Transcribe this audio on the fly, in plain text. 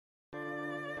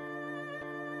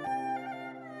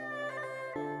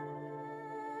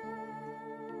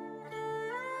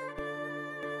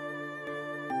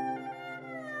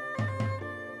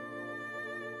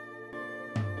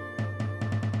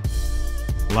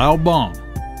Lau Bun,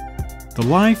 the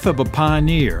life of a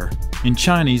pioneer in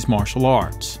Chinese martial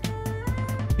arts.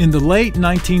 In the late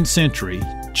 19th century,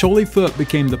 Cailifo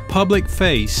became the public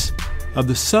face of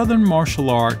the Southern martial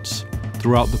arts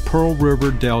throughout the Pearl River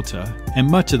Delta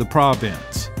and much of the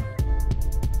province.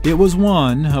 It was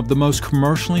one of the most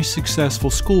commercially successful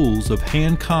schools of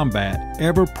hand combat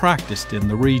ever practiced in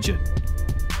the region.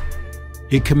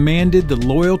 It commanded the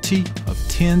loyalty of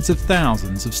tens of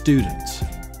thousands of students.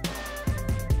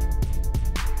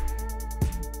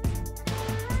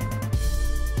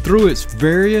 Through its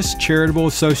various charitable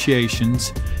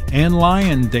associations and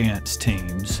lion dance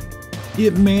teams,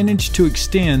 it managed to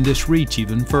extend this reach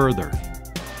even further.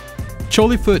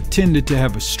 Cailifo tended to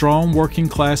have a strong working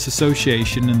class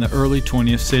association in the early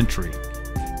 20th century.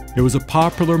 It was a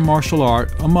popular martial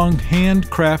art among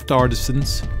handcraft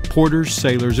artisans, porters,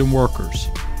 sailors, and workers.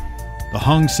 The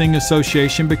Hung Sing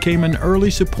Association became an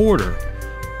early supporter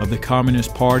of the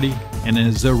Communist Party and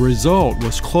as a result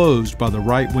was closed by the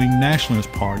right-wing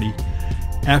Nationalist Party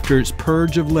after its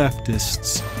purge of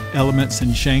leftists elements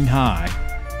in Shanghai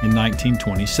in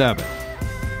 1927.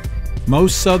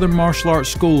 Most Southern martial arts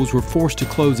schools were forced to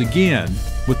close again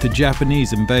with the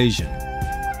Japanese invasion,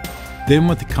 then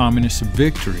with the Communist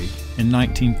victory in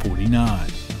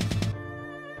 1949.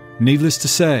 Needless to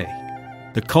say,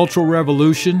 the Cultural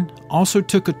Revolution also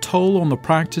took a toll on the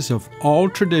practice of all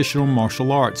traditional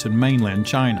martial arts in mainland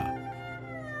China.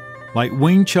 Like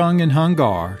Wing Chun and Hung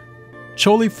Gar,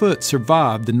 Cailifo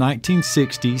survived the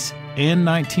 1960s and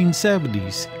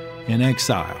 1970s in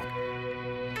exile.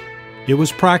 It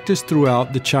was practiced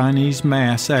throughout the Chinese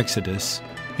mass exodus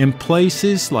in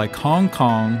places like Hong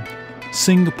Kong,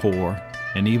 Singapore,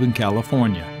 and even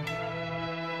California.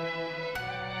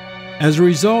 As a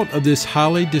result of this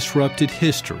highly disrupted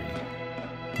history,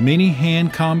 many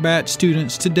hand combat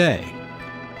students today,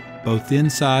 both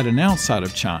inside and outside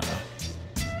of China,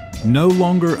 no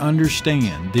longer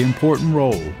understand the important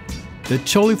role that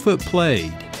Cailifo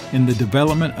played in the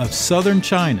development of Southern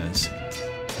China's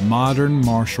modern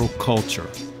martial culture.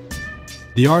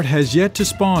 The art has yet to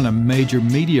spawn a major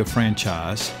media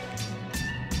franchise,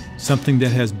 something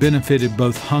that has benefited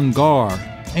both Hung Gar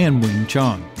and Wing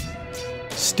Chun.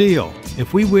 Still,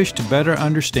 if we wish to better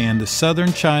understand the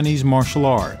Southern Chinese martial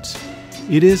arts,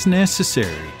 it is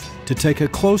necessary to take a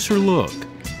closer look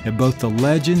at both the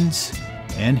legends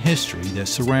and history that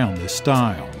surround this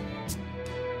style.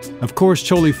 Of course,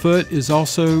 Cailifo is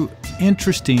also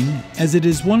interesting as it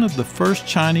is one of the first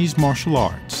Chinese martial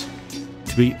arts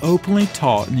to be openly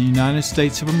taught in the United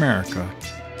States of America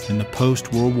in the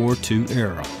post-World War II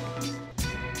era.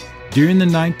 During the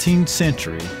 19th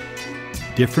century,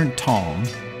 different Tong,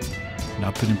 and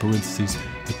I put in parentheses,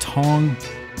 the Tong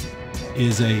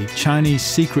is a Chinese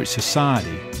secret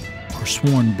society or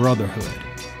sworn brotherhood.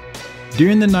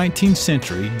 During the 19th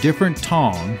century, different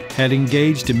Tong had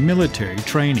engaged in military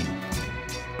training,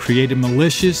 created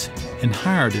militias, and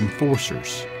hired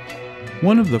enforcers.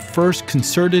 One of the first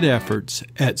concerted efforts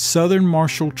at Southern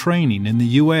martial training in the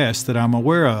U.S. that I'm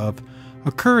aware of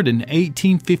occurred in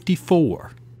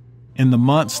 1854, in the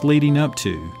months leading up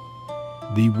to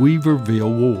the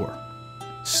Weaverville War.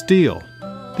 Still,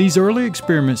 these early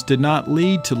experiments did not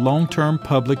lead to long-term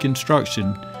public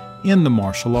instruction in the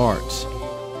martial arts.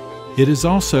 It is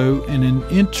also an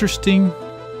interesting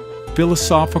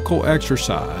philosophical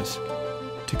exercise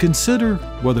to consider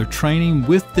whether training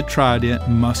with the trident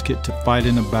and musket to fight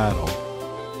in a battle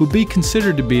would be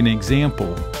considered to be an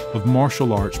example of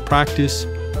martial arts practice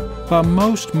by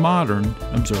most modern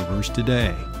observers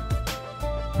today.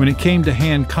 When it came to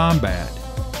hand combat,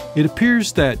 it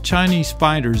appears that Chinese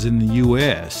fighters in the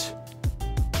U.S.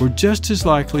 were just as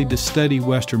likely to study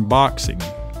Western boxing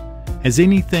as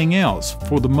anything else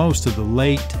for the most of the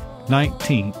late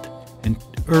 19th and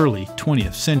early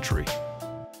 20th century.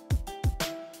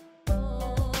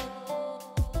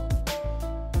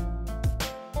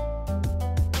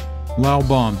 Lau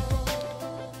Bun,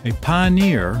 a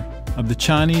pioneer of the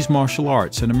Chinese martial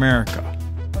arts in America.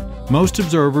 Most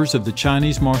observers of the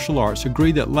Chinese martial arts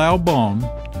agree that Lau Bun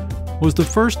was the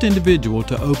first individual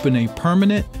to open a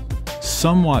permanent,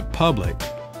 somewhat public,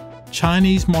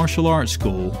 Chinese martial arts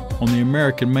school on the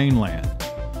American mainland.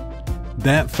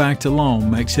 That fact alone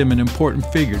makes him an important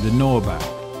figure to know about.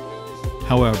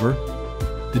 However,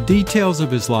 the details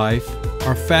of his life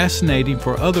are fascinating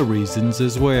for other reasons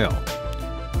as well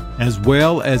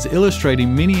as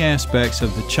illustrating many aspects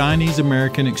of the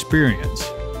Chinese-American experience.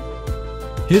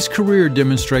 His career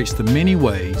demonstrates the many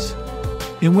ways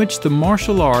in which the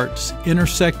martial arts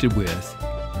intersected with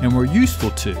and were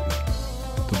useful to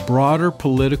the broader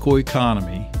political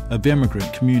economy of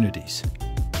immigrant communities.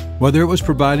 Whether it was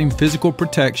providing physical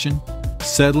protection,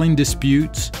 settling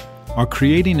disputes, or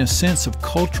creating a sense of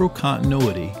cultural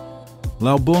continuity,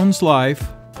 Lau Bun's life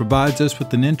provides us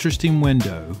with an interesting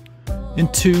window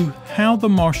into how the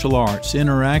martial arts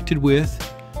interacted with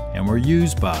and were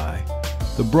used by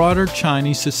the broader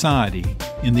Chinese society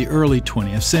in the early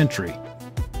 20th century.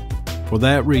 For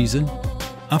that reason,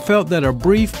 I felt that a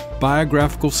brief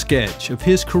biographical sketch of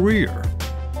his career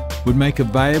would make a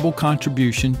valuable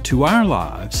contribution to our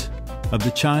lives of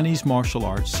the Chinese martial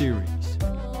arts series.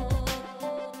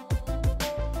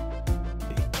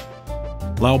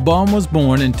 Lau Bun was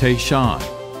born in Taishan,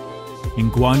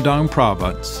 in Guangdong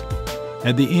Province,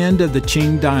 at the end of the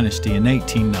Qing Dynasty in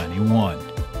 1891.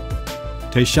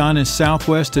 Taishan is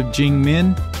southwest of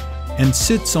Jingmen and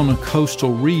sits on a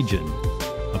coastal region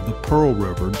of the Pearl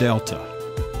River Delta.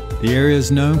 The area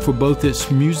is known for both its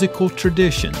musical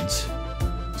traditions,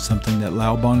 something that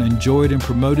Lau Bun enjoyed and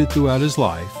promoted throughout his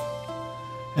life,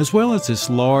 as well as its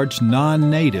large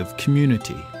non-native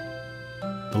community.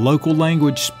 The local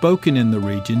language spoken in the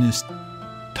region is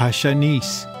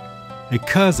Taishanese, a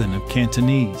cousin of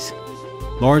Cantonese.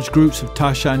 Large groups of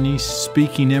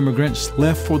Taishanese-speaking immigrants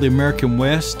left for the American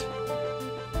West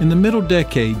in the middle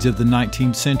decades of the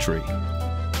 19th century.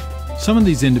 Some of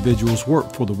these individuals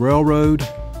worked for the railroad,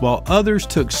 while others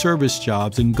took service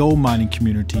jobs in gold mining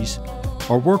communities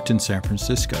or worked in San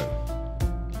Francisco.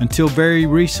 Until very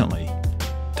recently,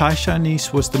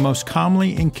 Taishanese was the most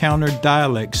commonly encountered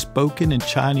dialect spoken in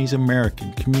Chinese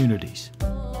American communities.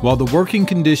 While the working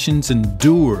conditions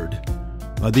endured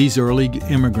by these early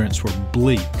immigrants were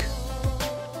bleak,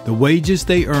 the wages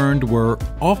they earned were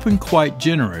often quite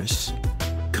generous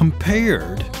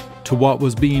compared to what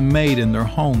was being made in their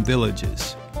home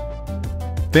villages.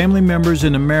 Family members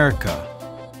in America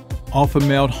often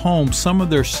mailed home some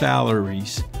of their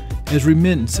salaries as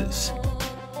remittances,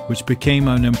 which became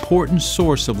an important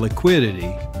source of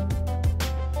liquidity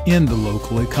in the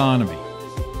local economy.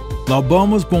 Lau Bun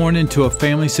was born into a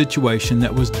family situation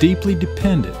that was deeply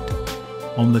dependent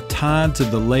on the tides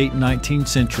of the late 19th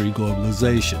century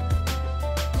globalization.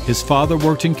 His father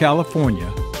worked in California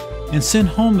and sent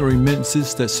home the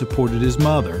remittances that supported his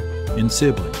mother and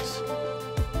siblings.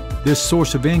 This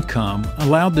source of income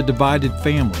allowed the divided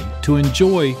family to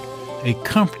enjoy a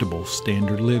comfortable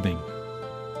standard living.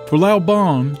 For Lau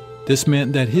Bun, this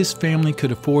meant that his family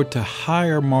could afford to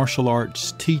hire martial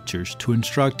arts teachers to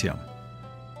instruct him.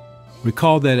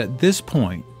 Recall that at this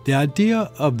point, the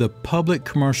idea of the public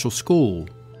commercial school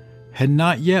had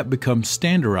not yet become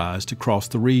standardized across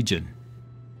the region.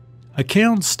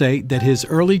 Accounts state that his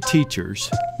early teachers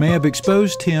may have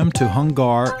exposed him to Hung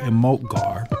Gar and Mok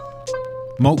Gar.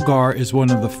 Mok Gar is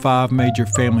one of the 5 major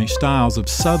family styles of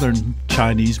southern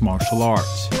Chinese martial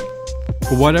arts.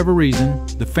 For whatever reason,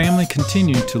 the family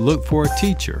continued to look for a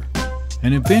teacher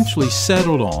and eventually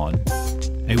settled on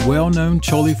a well-known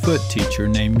Cailifo teacher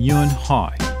named Yun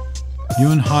Hai.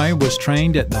 Yun Hai was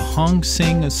trained at the Hung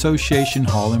Sing Association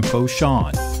Hall in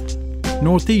Foshan,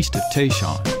 northeast of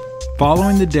Taishan,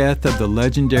 following the death of the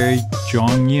legendary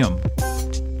Zhang Yim,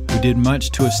 who did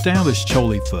much to establish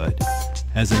Cailifo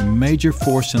as a major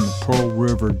force in the Pearl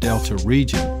River Delta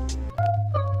region.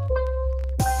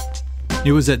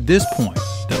 It was at this point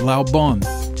that Lau Bun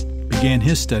began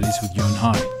his studies with Yun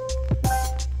Hai.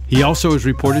 He also is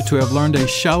reported to have learned a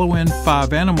Shaolin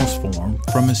 5 animals form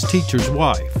from his teacher's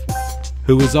wife,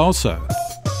 who was also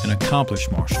an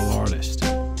accomplished martial artist.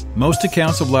 Most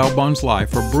accounts of Lau Bun's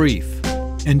life are brief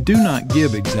and do not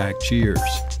give exact years.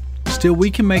 Still, we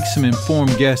can make some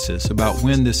informed guesses about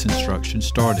when this instruction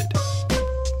started.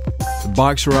 The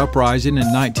Boxer Uprising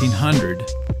in 1900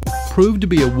 proved to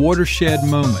be a watershed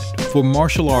moment for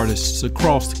martial artists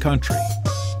across the country.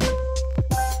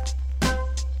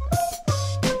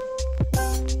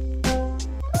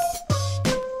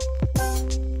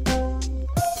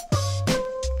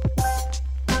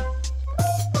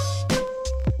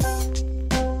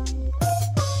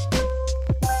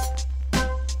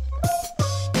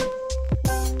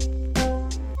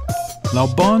 Lau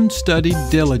Bun studied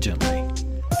diligently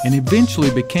and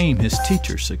eventually became his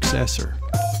teacher's successor.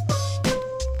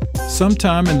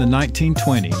 Sometime in the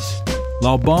 1920s,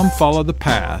 Lau Bun followed the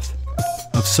path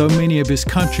of so many of his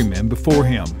countrymen before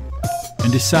him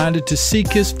and decided to seek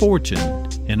his fortune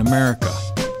in America.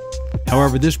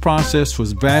 However, this process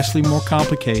was vastly more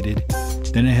complicated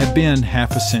than it had been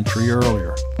half a century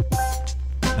earlier.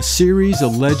 A series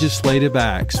of legislative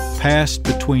acts passed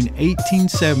between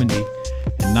 1870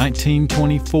 and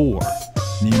 1924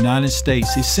 in the United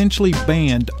States essentially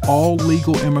banned all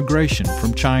legal immigration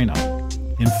from China.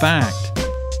 In fact,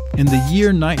 in the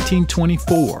year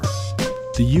 1924,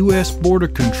 the the U.S. Border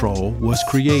Control was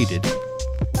created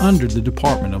under the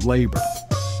Department of Labor.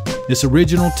 Its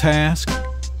original task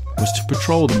was to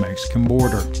patrol the Mexican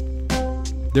border.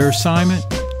 Their assignment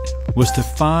was to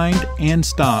find and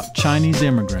stop Chinese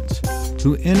immigrants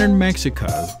who entered Mexico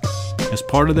as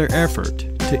part of their effort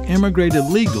to immigrate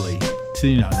illegally to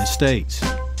the United States.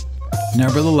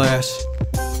 Nevertheless,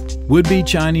 would-be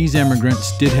Chinese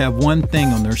immigrants did have one thing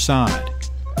on their side.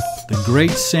 The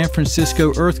Great San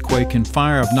Francisco earthquake and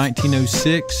fire of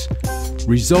 1906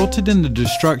 resulted in the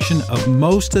destruction of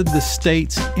most of the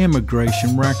state's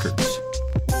immigration records.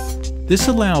 This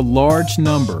allowed large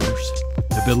numbers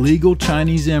of illegal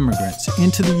Chinese immigrants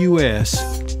into the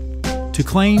U.S. to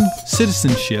claim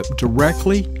citizenship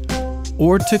directly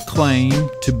or to claim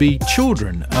to be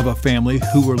children of a family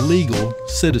who were legal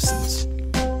citizens.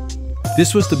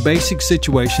 This was the basic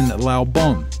situation that Lau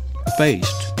Bun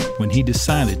faced when he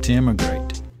decided to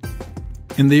immigrate.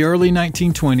 In the early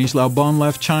 1920s, Lau Bun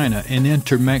left China and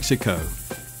entered Mexico,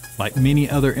 like many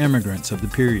other immigrants of the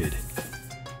period.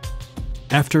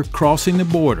 After crossing the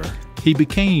border, he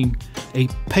became a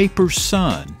paper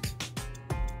son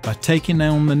by taking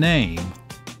on the name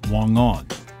Wang On.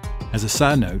 As a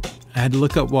side note, I had to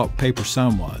look up what paper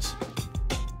son was.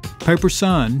 Paper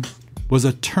son was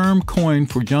a term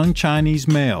coined for young Chinese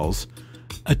males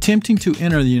attempting to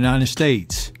enter the United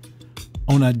States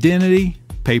on identity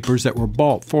papers that were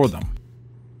bought for them.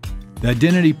 The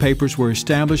identity papers were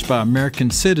established by American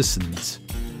citizens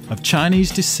of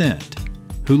Chinese descent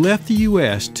who left the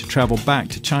U.S. to travel back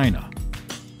to China.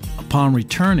 Upon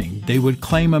returning, they would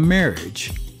claim a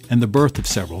marriage and the birth of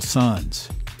several sons.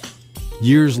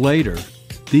 Years later,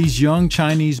 these young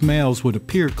Chinese males would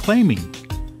appear claiming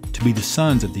to be the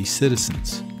sons of these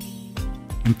citizens.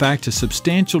 In fact, a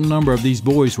substantial number of these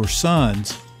boys were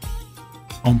sons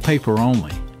on paper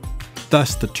only,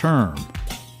 thus the term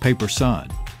paper son.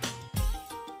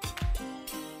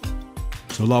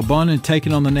 So Lau Bun had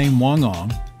taken on the name Wang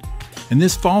On, and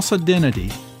this false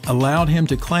identity allowed him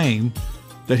to claim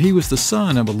that he was the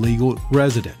son of a legal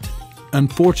resident.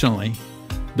 Unfortunately,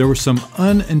 there were some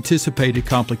unanticipated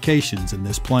complications in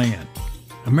this plan.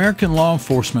 American law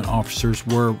enforcement officers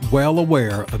were well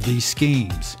aware of these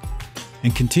schemes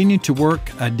and continued to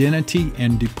work identity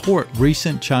and deport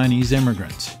recent Chinese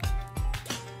immigrants.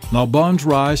 Lau Bun's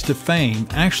rise to fame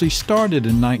actually started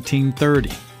in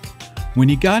 1930 when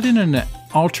he got in an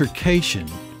altercation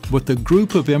with a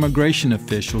group of immigration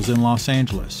officials in Los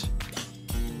Angeles.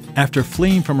 After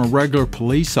fleeing from a regular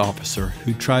police officer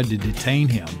who tried to detain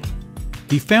him,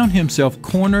 he found himself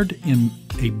cornered in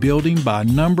a building by a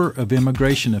number of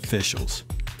immigration officials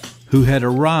who had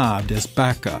arrived as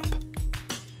backup.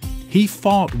 He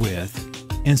fought with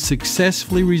and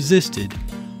successfully resisted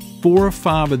 4 or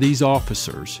 5 of these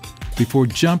officers before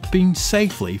jumping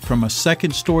safely from a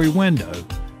second-story window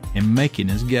and making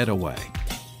his getaway.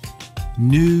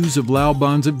 News of Lau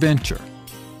Bun's adventure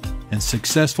and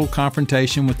successful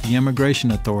confrontation with the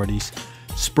immigration authorities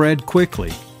spread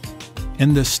quickly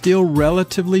in the still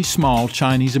relatively small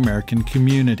Chinese-American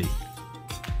community.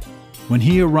 When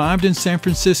he arrived in San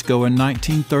Francisco in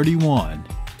 1931,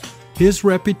 his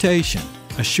reputation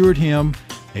assured him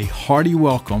a hearty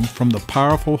welcome from the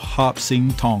powerful Hop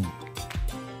Sing Tong.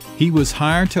 He was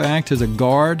hired to act as a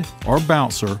guard or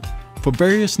bouncer for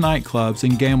various nightclubs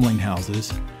and gambling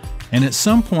houses, and at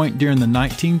some point during the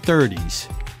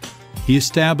 1930s, he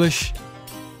established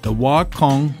the Wah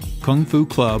Kong Kung Fu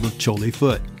Club of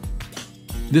Cailifo.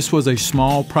 This was a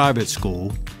small private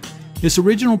school. Its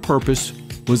original purpose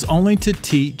was only to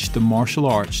teach the martial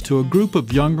arts to a group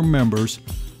of younger members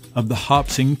of the Hop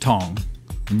Sing Tong,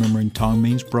 remembering Tong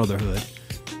means brotherhood,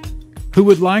 who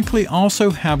would likely also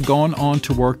have gone on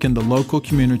to work in the local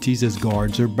communities as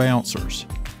guards or bouncers.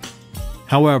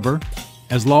 However,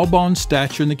 as Lau Bun's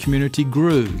stature in the community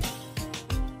grew,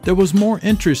 there was more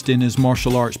interest in his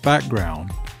martial arts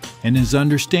background and his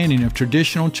understanding of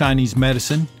traditional Chinese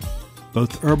medicine,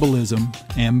 both herbalism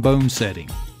and bone setting.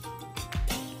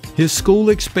 His school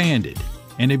expanded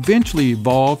and eventually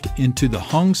evolved into the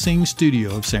Hung Sing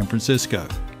Studio of San Francisco.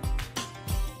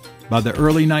 By the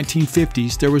early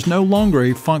 1950s, there was no longer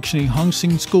a functioning Hung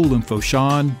Sing school in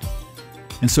Foshan,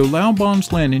 and so Lau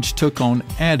Bun's lineage took on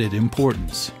added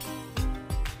importance.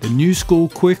 The new school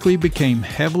quickly became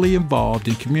heavily involved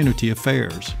in community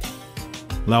affairs.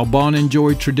 Lau Bun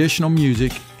enjoyed traditional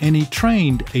music, and he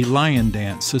trained a lion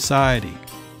dance society.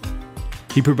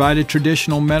 He provided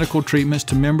traditional medical treatments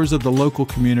to members of the local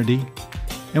community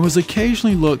and was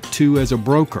occasionally looked to as a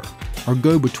broker or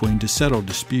go-between to settle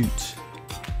disputes.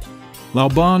 Lau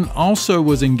Bun also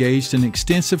was engaged in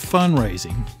extensive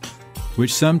fundraising,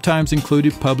 which sometimes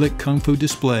included public kung fu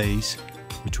displays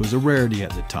which was a rarity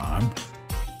at the time,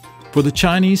 for the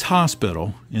Chinese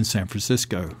hospital in San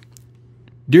Francisco.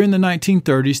 During the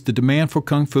 1930s, the demand for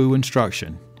Kung Fu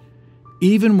instruction,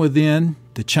 even within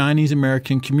the Chinese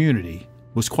American community,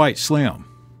 was quite slim.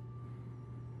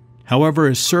 However,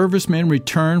 as servicemen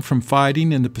returned from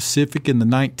fighting in the Pacific in the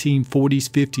 1940s,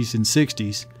 50s, and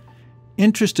 60s,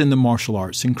 interest in the martial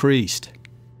arts increased.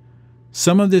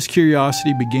 Some of this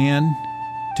curiosity began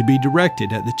to be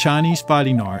directed at the Chinese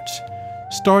fighting arts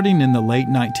starting in the late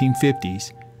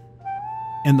 1950s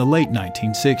and the late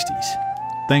 1960s,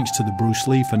 thanks to the Bruce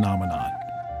Lee phenomenon.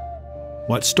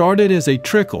 What started as a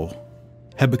trickle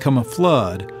had become a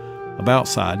flood of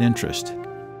outside interest.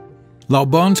 Lau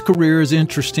Bun's career is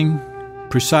interesting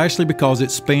precisely because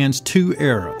it spans two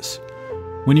eras.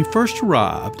 When he first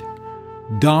arrived,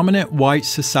 dominant white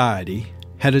society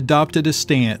had adopted a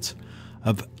stance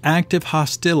of active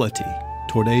hostility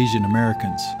toward Asian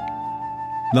Americans.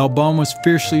 Lau Bun was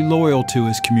fiercely loyal to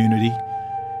his community,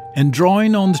 and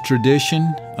drawing on the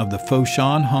tradition of the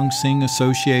Foshan Hung Sing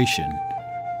Association,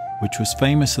 which was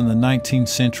famous in the 19th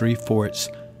century for its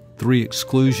 3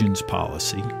 exclusions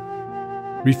policy,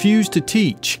 refused to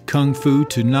teach Kung Fu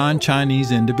to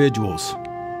non-Chinese individuals.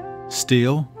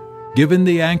 Still, given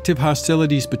the active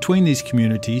hostilities between these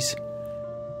communities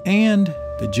and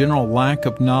the general lack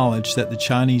of knowledge that the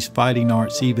Chinese fighting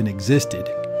arts even existed,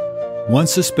 one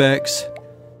suspects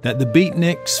that the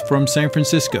beatniks from San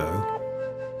Francisco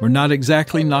were not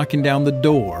exactly knocking down the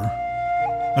door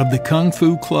of the Kung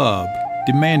Fu Club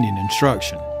demanding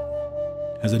instruction.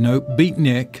 As a note,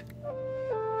 beatnik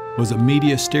was a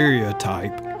media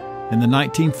stereotype in the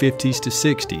 1950s to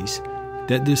 60s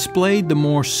that displayed the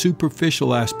more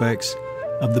superficial aspects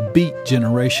of the Beat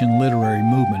Generation literary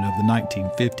movement of the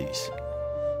 1950s.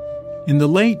 In the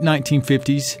late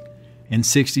 1950s and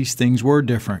 60s, things were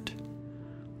different.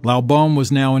 Lau Bun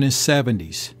was now in his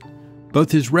 70s.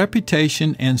 Both his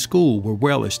reputation and school were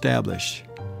well established.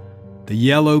 The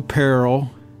yellow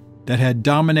peril that had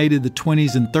dominated the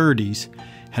 20s and 30s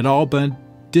had all but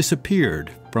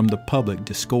disappeared from the public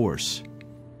discourse.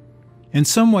 In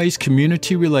some ways,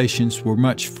 community relations were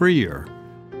much freer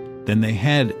than they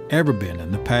had ever been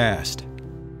in the past.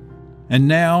 And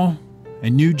now, a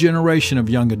new generation of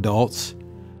young adults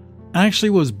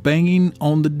actually was banging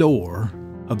on the door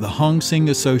of the Hung Sing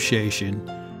Association,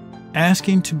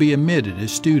 asking to be admitted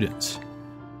as students.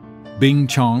 Bing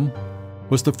Chong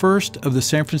was the first of the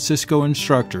San Francisco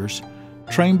instructors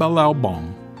trained by Lau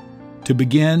Bun to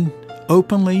begin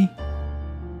openly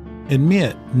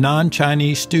admit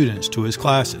non-Chinese students to his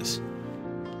classes.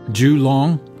 Zhu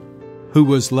Long, who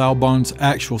was Lau Bun's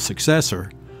actual successor,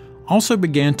 also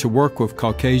began to work with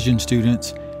Caucasian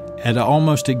students at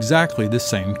almost exactly the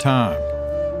same time.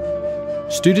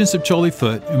 Students of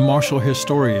Cailifo and martial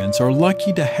historians are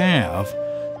lucky to have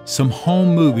some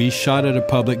home movies shot at a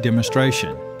public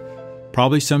demonstration,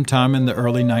 probably sometime in the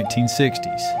early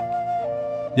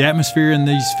 1960s. The atmosphere in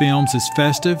these films is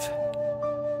festive.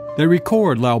 They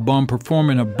record Lau Bun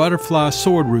performing a butterfly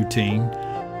sword routine,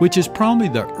 which is probably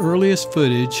the earliest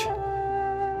footage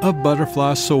of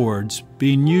butterfly swords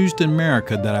being used in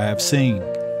America that I have seen.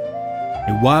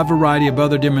 A wide variety of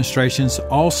other demonstrations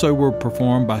also were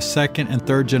performed by second and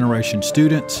third generation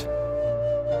students.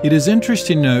 It is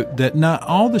interesting to note that not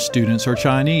all the students are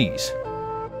Chinese.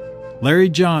 Larry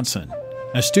Johnson,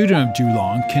 a student of Zhu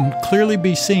Long, can clearly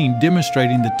be seen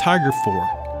demonstrating the Tiger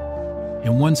Fork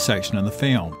in one section of the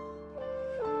film.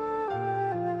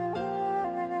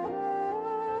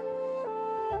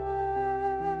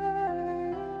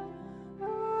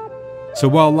 So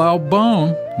while Lau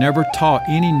Bun never taught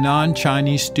any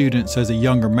non-Chinese students as a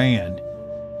younger man,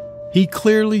 he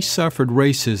clearly suffered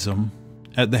racism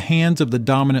at the hands of the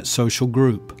dominant social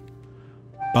group.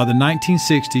 By the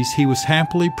 1960s, he was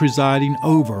happily presiding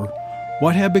over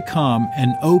what had become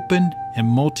an open and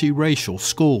multiracial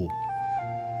school.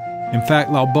 In fact,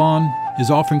 Lau Bun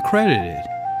is often credited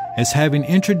as having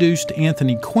introduced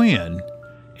Anthony Quinn,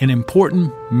 an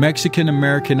important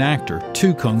Mexican-American actor,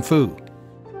 to Kung Fu.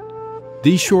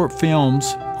 These short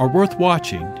films are worth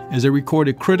watching as they record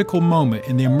a critical moment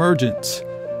in the emergence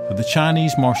of the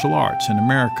Chinese martial arts in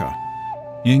America.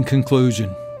 In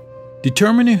conclusion,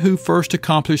 determining who first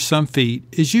accomplished some feat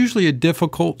is usually a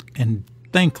difficult and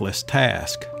thankless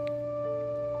task.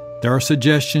 There are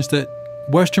suggestions that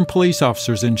Western police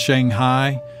officers in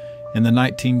Shanghai in the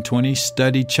 1920s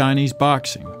studied Chinese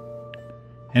boxing,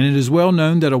 and it is well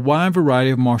known that a wide variety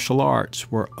of martial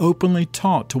arts were openly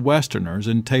taught to Westerners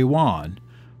in Taiwan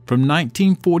from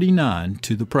 1949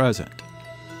 to the present.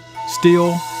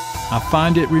 Still, I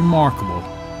find it remarkable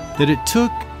that it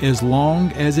took as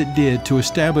long as it did to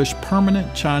establish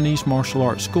permanent Chinese martial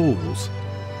arts schools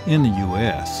in the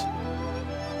U.S.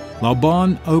 Lau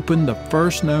Bun opened the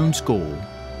first known school,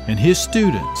 and his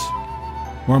students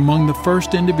were among the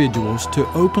first individuals to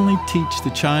openly teach the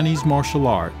Chinese martial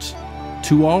arts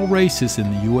to all races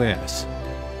in the U.S.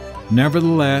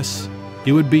 Nevertheless,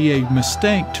 it would be a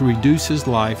mistake to reduce his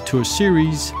life to a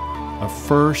series of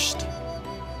first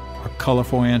or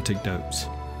colorful anecdotes.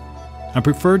 I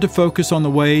prefer to focus on the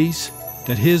ways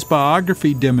that his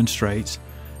biography demonstrates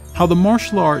how the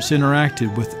martial arts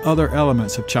interacted with other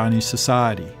elements of Chinese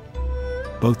society,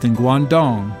 both in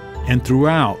Guangdong and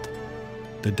throughout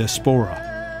the diaspora.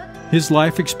 His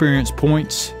life experience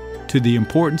points to the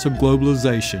importance of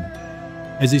globalization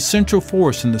as a central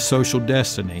force in the social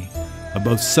destiny of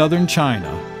both southern China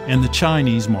and the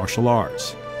Chinese martial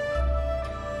arts.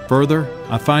 Further,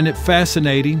 I find it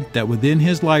fascinating that within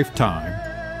his lifetime,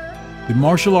 the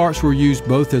martial arts were used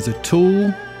both as a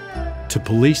tool to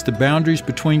police the boundaries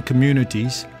between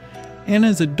communities and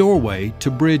as a doorway to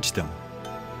bridge them.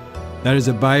 That is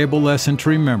a valuable lesson to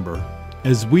remember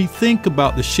as we think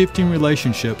about the shifting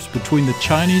relationships between the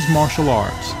Chinese martial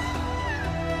arts,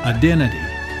 identity,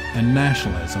 and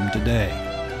nationalism today.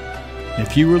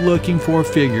 If you were looking for a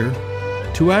figure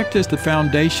to act as the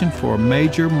foundation for a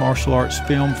major martial arts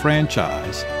film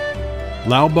franchise,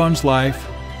 Lau Bun's life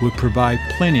would provide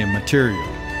plenty of material.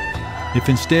 If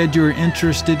instead you are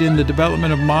interested in the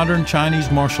development of modern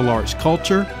Chinese martial arts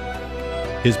culture,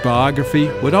 his biography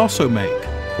would also make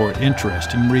for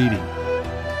interesting reading.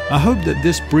 I hope that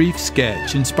this brief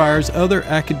sketch inspires other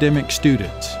academic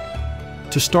students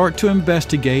to start to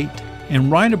investigate and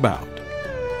write about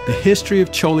the history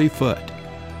of Cailifo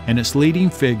and its leading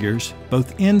figures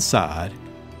both inside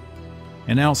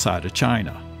and outside of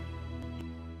China.